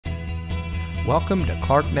Welcome to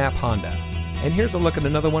Knapp Honda, and here's a look at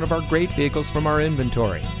another one of our great vehicles from our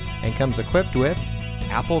inventory, and comes equipped with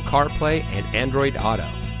Apple CarPlay and Android Auto,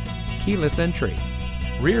 keyless entry,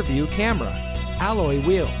 rear view camera, alloy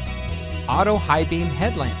wheels, auto high beam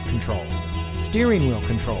headlamp control, steering wheel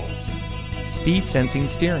controls, speed sensing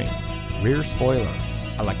steering, rear spoiler,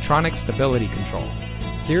 electronic stability control,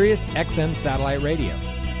 Sirius XM satellite radio,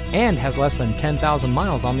 and has less than 10,000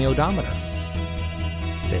 miles on the odometer.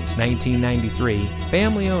 Since 1993,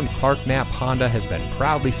 family-owned Knapp Honda has been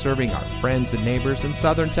proudly serving our friends and neighbors in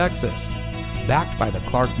southern Texas. Backed by the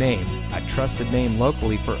Clark name, a trusted name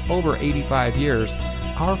locally for over 85 years,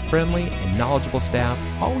 our friendly and knowledgeable staff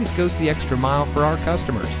always goes the extra mile for our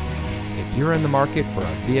customers. If you're in the market for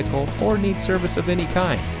a vehicle or need service of any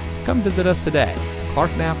kind, come visit us today.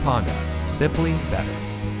 Knapp Honda, simply better.